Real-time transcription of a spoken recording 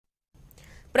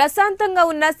ప్రశాంతంగా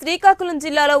ఉన్న శ్రీకాకుళం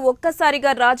జిల్లాలో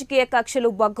ఒక్కసారిగా రాజకీయ కక్షలు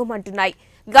బగ్గుమంటున్నాయి.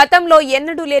 గతంలో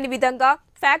ఎన్నడూ లేని విధంగా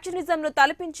ఫ్యాక్షనిజంను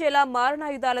తలపించేలా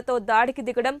మారణాయుధాలతో దాడికి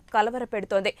దిగడం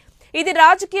కలవరపెడుతోంది. ఇది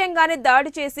రాజకీయంగానే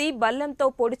దాడి చేసి బల్లంతో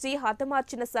పొడిచి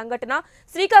హతమార్చిన సంఘటన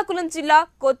శ్రీకాకుళం జిల్లా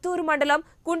కొత్తూరు మండలం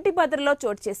కుంటిబద్రలో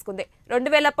చోటు చేసుకుంది.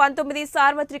 2019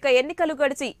 సార్వత్రిక ఎన్నికలు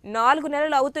గడిచి 4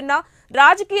 నెలలు అవుతున్నా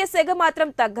రాజకీయ సెగ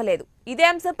మాత్రం తగ్గలేదు. ఇదే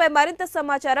అంశంపై మరింత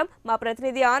సమాచారం మా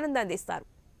ప్రతినిధి ఆనంద్ అందిస్తారు.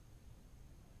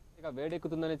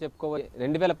 వేడెక్కుతుందని చెప్పుకోవాలి.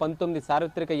 2019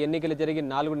 సార్వత్రిక ఎన్నికలు జరిగి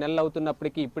 4 నెలలు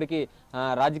అవుతున్నప్పటికీ ఇప్పటికీ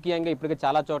రాజకీయంగా ఇప్పటికీ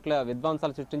చాలా చోట్ల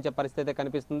విధ్వంసాలు సృష్టించే పరిస్థితి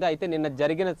కనిపిస్తుంది. అయితే నిన్న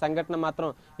జరిగిన సంఘటన మాత్రం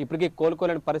ఇప్పటికీ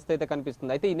కోలుకోలేని పరిస్థితి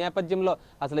కనిపిస్తుంది. అయితే ఈ నేపథ్యంలో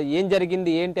అసలు ఏం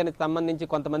జరిగింది ఏంటి అనేది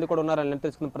సంబంధించి కొంతమంది కూడా ఉన్నారని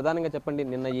తెలుసుకుని ప్రధానంగా చెప్పండి,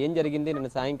 నిన్న ఏం జరిగింది?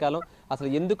 నిన్న సాయంకాలం అసలు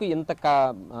ఎందుకు ఇంత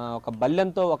ఒక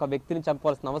బల్యంతో ఒక వ్యక్తిని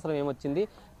చంపాల్సిన అవసరం ఏమొచ్చింది?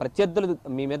 ప్రత్యర్థులు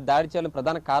మీ మీద దాడి చేయాలని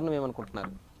ప్రధాన కారణం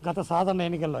ఏమనుకుంటున్నారు? గత సాధారణ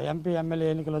ఎన్నికల్లో ఎంపీ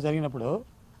ఎమ్మెల్యే ఎన్నికల్లో జరిగినప్పుడు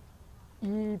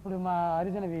ఇప్పుడు మా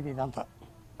హరిజన వీధి, ఇదంతా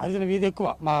హరిజన వీధి ఎక్కువ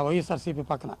మా వైఎస్ఆర్సీపీ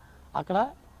పక్కన, అక్కడ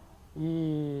ఈ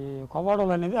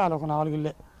కొవ్వాడోళ్ళు అనేది వాళ్ళు ఒక 4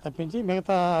 ఇళ్ళే తప్పించి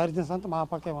మిగతా హరిజన్స్ అంతా మా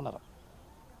పక్కే ఉన్నారు.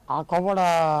 ఆ కొవ్వాడ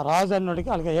రాజు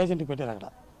అన్నోడికి వాళ్ళకి ఏజెంట్కి పెట్టారు. అక్కడ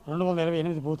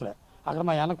 228 బూతులే అక్కడ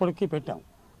మా అన్న కొడుకుకి పెట్టాం.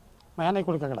 మా అన్నయ్య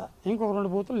కొడుకు అక్కడ ఇంకొక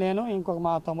 2 బూతులు నేను ఇంకొక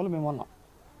మా తమ్ముళ్ళు మేము ఉన్నాం.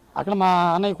 అక్కడ మా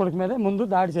అన్నయ్య కొడుకు మీదే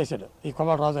ముందు దాడి చేశాడు ఈ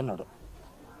కొవ్వాడ రాజు అన్నాడు.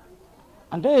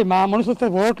 అంటే మా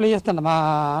మనుషులతో ఓట్లు వేస్తాడు మా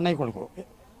అన్నయ్య కొడుకు,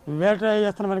 వేట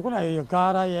చేస్తున్నాం అనుకుని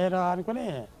గారా ఏరా అనుకుని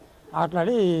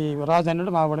ఆటలాడి రాజు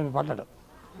అన్నాడు మా వాడిని పడ్డాడు.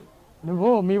 నువ్వు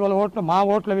మీ వాళ్ళ ఓట్లు మా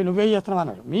ఓట్లు అవి నువ్వే చేస్తున్నావు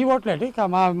అన్నాడు. మీ ఓట్లు ఏంటి,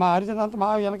 మా హరిజన అంతా మా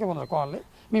వెనకే ఉన్నారు కాలనీ,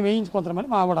 మేము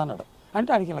వేయించుకుంటామని మా వాడు అన్నాడు. అంటే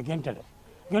ఆడికి ఇలా గెంటాడు.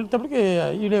 గెంటేటప్పటికి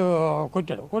ఈడు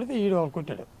కొట్టాడు, కొడితే ఈడు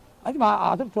కొట్టాడు. అది మా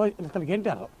అతను ఇతను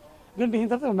గెంటారు. గెంటిన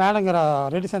తర్వాత మేడం గారు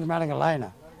రెడ్డి సంత మేడం గారు ఆయన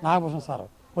నాగభూషణ్ సార్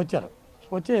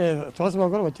వచ్చి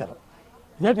తులసిబాబు గారు వచ్చారు.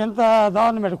 ఇదేంటి ఎంత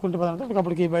దారుణం పెట్టుకుంటుందంటే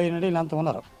అప్పటికి బయట వీళ్ళంతా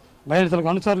ఉన్నారు. బయటలకు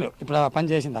అనుచరులు ఇప్పుడు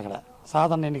పనిచేసింది అక్కడ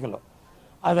సాధారణ ఎన్నికల్లో.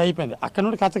 అది అయిపోయింది. అక్కడ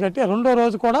నుండి కచ్చగట్టి 2వ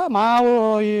రోజు కూడా మా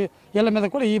ఇళ్ళ మీద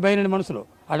కూడా ఈ బయట మనుషులు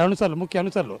ఆడ అనుచరులు, ముఖ్య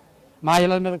అనుచరులు మా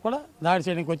ఇళ్ళ మీద కూడా దాడి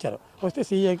చేయడానికి వచ్చారు. వస్తే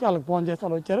సీఏకి వాళ్ళకి ఫోన్ చేస్తే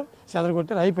వాళ్ళు వచ్చారు,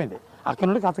 చెదరగొట్టారు, అయిపోయింది. అక్కడ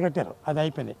నుండి కచ్చగట్టారు, అది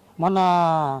అయిపోయింది. మొన్న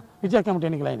విజయ కమిటీ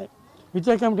ఎన్నికలు అయినాయి.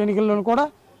 విజయ కమిటీ ఎన్నికల్లో కూడా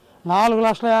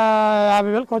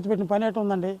 4,50,000 ఖర్చు పెట్టిన పని ఎట్లా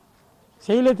ఉందండి,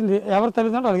 చేయలేతుంది. ఎవరు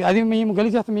తల్లిదండ్రులు అది మేము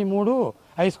గెలిచేస్తాం, మీ 3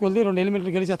 హై స్కూల్ది 2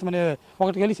 ఎలిమెంటరీ గెలిచేస్తామని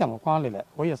ఒకటి గెలిచాము కాలనీలో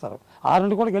పోయేస్తారు. ఆ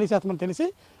 2 కూడా గెలిచేస్తామని తెలిసి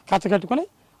కచ్చ కట్టుకొని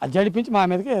అది జడిపించి మా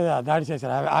మీదకి దాడి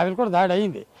చేశారు. ఆవిడ కూడా దాడి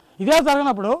అయింది. ఇదే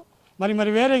జరగనప్పుడు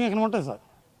మరి వేరే ఇంకా ఉంటుంది సార్.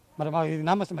 మరి మాకు ఇది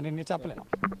నమ్మకం, మరి నేను చెప్పలేను.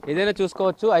 ఏదైనా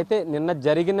చూసుకోవచ్చు. అయితే నిన్న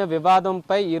జరిగిన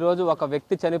వివాదంపై ఈరోజు ఒక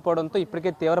వ్యక్తి చనిపోవడంతో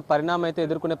ఇప్పటికే తీవ్ర పరిణామం అయితే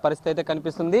ఎదుర్కొనే పరిస్థితి అయితే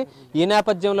కనిపిస్తుంది. ఈ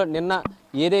నేపథ్యంలో నిన్న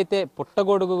ఏదైతే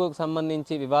పుట్టగొడుగుకు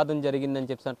సంబంధించి వివాదం జరిగిందని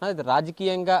చెప్తున్నారు, ఇది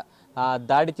రాజకీయంగా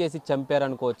దాడి చేసి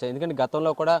చంపారనుకోవచ్చు. ఎందుకంటే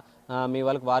గతంలో కూడా మీ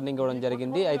వాళ్ళకి వార్నింగ్ ఇవ్వడం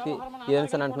జరిగింది. అయితే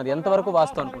ఏదైనా అంటున్నారు, ఎంతవరకు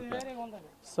వాస్తవం అనుకుంటున్నారు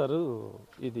సార్?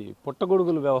 ఇది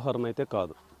పుట్టగొడుగుల వ్యవహారం అయితే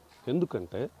కాదు.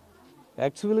 ఎందుకంటే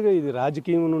యాక్చువల్గా ఇది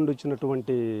రాజకీయం నుండి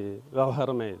వచ్చినటువంటి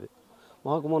వ్యవహారమే. ఇది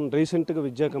మాకు మొన్న రీసెంట్గా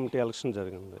విద్యా కమిటీ ఎలక్షన్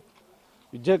జరిగింది.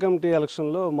 విద్యా కమిటీ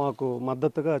ఎలక్షన్లో మాకు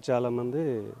మద్దతుగా చాలామంది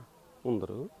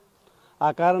ఉందరు. ఆ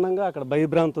కారణంగా అక్కడ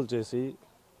భయభ్రాంతులు చేసి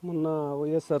మొన్న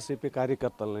వైఎస్ఆర్సీపీ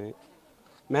కార్యకర్తల్ని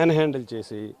మ్యాన్ హ్యాండిల్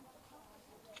చేసి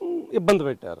ఇబ్బంది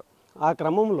పెట్టారు. ఆ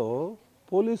క్రమంలో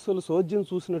పోలీసులు సోద్యం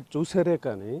చూసారే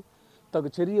కానీ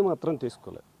తగు చర్య మాత్రం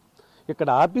తీసుకోలేదు. ఇక్కడ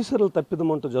ఆఫీసర్లు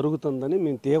తప్పిదమంటూ జరుగుతుందని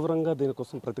మేము తీవ్రంగా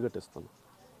దీనికోసం ప్రతిఘటిస్తున్నాం.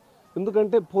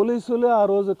 ఎందుకంటే పోలీసులు ఆ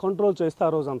రోజు కంట్రోల్ చేస్తే ఆ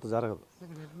రోజు అంత జరగదు.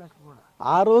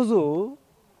 ఆ రోజు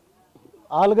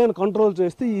వాళ్ళని కంట్రోల్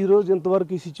చేస్తే ఈరోజు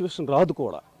ఇంతవరకు ఈ సిచ్యువేషన్ రాదు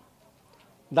కూడా.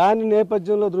 దాని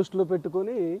నేపథ్యంలో దృష్టిలో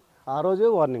పెట్టుకొని ఆ రోజే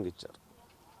వార్నింగ్ ఇచ్చారు,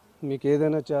 మీకు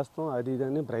ఏదైనా చేస్తాం అది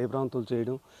ఇదని భయభ్రాంతులు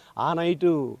చేయడం. ఆ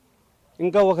నైటు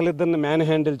ఇంకా ఒకరిద్దరిని మ్యాన్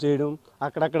హ్యాండిల్ చేయడం,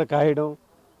 అక్కడక్కడ కాయడం.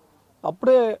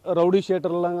 అప్పుడే రౌడీ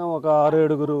షీటర్లాగా ఒక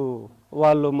 6-7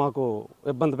 వాళ్ళు మాకు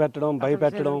ఇబ్బంది పెట్టడం,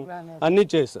 భయపెట్టడం అన్నీ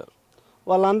చేశారు.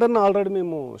 వాళ్ళందరినీ ఆల్రెడీ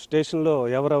మేము స్టేషన్లో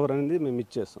ఎవరెవరు అనేది మేము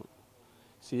ఇచ్చేసాం.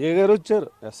 సిఏ గారు వచ్చారు,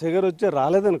 ఎస్ఐ గారు వచ్చారు,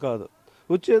 రాలేదని కాదు,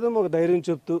 వచ్చేదో మాకు ధైర్యం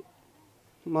చెప్తూ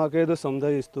మాకేదో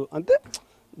సంధాయిస్తూ అంతే,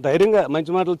 ధైర్యంగా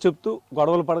మంచి మాటలు చెప్తూ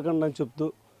గొడవలు పడకండి అని చెప్తూ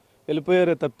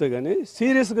వెళ్ళిపోయారే తప్పితే కానీ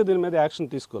సీరియస్గా దీని మీద యాక్షన్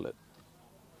తీసుకోలేదు.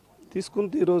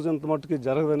 తీసుకుంటే ఈరోజు ఇంత మట్టుకి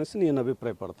జరగదనేసి నేను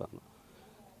అభిప్రాయపడతాను.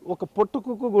 ఒక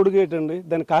పుట్టుకుక్కు గొడుగేటండి,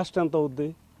 దాని కాస్ట్ ఎంత అవుద్ది?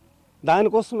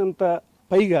 దానికోసం ఇంత,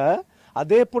 పైగా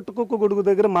అదే పుట్టుకుక్కు గొడుగు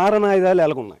దగ్గర మారణాయుధాలు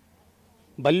ఎలాగున్నాయి,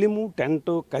 బల్లిము,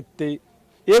 టెంటు, కత్తి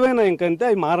ఏవైనా ఇంకంతే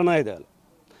అవి మారణాయుధాలు.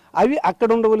 అవి అక్కడ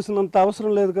ఉండవలసినంత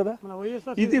అవసరం లేదు కదా.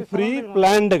 ఇది ఫ్రీ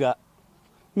ప్లాన్డ్గా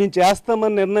మేము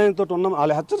చేస్తామని నిర్ణయంతో ఉన్నాం.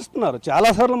 వాళ్ళు హెచ్చరిస్తున్నారు,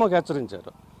 చాలాసార్లు మాకు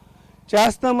హెచ్చరించారు.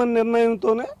 చేస్తామని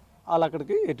నిర్ణయంతోనే వాళ్ళు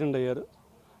అక్కడికి అటెండ్ అయ్యారు.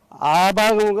 ఆ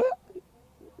భాగంగా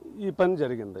ఈ పని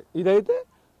జరిగింది. ఇదైతే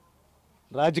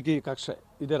రాజకీయ కక్ష,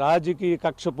 ఇది రాజకీయ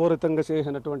కక్షపూరితంగా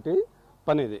చేసినటువంటి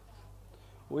పని. ఇది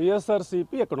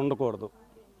వైఎస్ఆర్సీపీ ఇక్కడ ఉండకూడదు,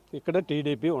 ఇక్కడ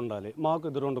టీడీపీ ఉండాలి, మాకు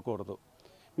ఎదురు ఉండకూడదు,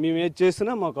 మేము ఏది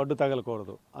చేసినా మాకు అడ్డు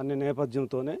తగలకూడదు అనే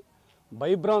నేపథ్యంతోనే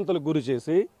భయభ్రాంతులకు గురి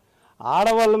చేసి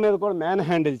ఆడవాళ్ళ మీద కూడా మ్యాన్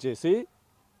హ్యాండిల్ చేసి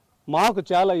మాకు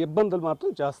చాలా ఇబ్బందులు మాత్రం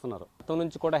చేస్తున్నారు. గతం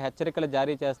నుంచి కూడా హెచ్చరికలు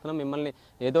జారీ చేస్తున్నాం, మిమ్మల్ని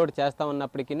ఏదో ఒకటి చేస్తా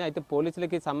ఉన్నప్పటికీ, అయితే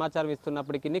పోలీసులకి సమాచారం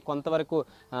ఇస్తున్నప్పటికీ కొంతవరకు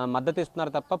మద్దతు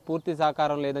ఇస్తున్నారు తప్ప పూర్తి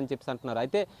సహకారం లేదని చెప్పి అంటున్నారు.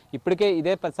 అయితే ఇప్పటికే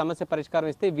ఇదే సమస్య పరిష్కారం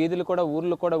ఇస్తే వీధులు కూడా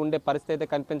ఊర్లు కూడా ఉండే పరిస్థితి అయితే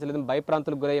కనిపించలేదు,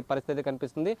 భయప్రాంతులకు గురయ్యే పరిస్థితి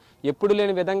కనిపిస్తుంది. ఎప్పుడు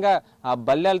లేని విధంగా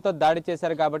బల్యాలతో దాడి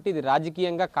చేశారు కాబట్టి ఇది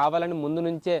రాజకీయంగా కావాలని ముందు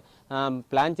నుంచే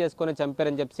ప్లాన్ చేసుకొని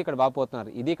చంపారని చెప్పి ఇక్కడ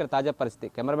వాపోతున్నారు. ఇది ఇక్కడ తాజా పరిస్థితి.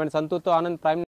 కెమెరామెన్ సంతూర్తో ఆనంద్, ప్రైమ్9.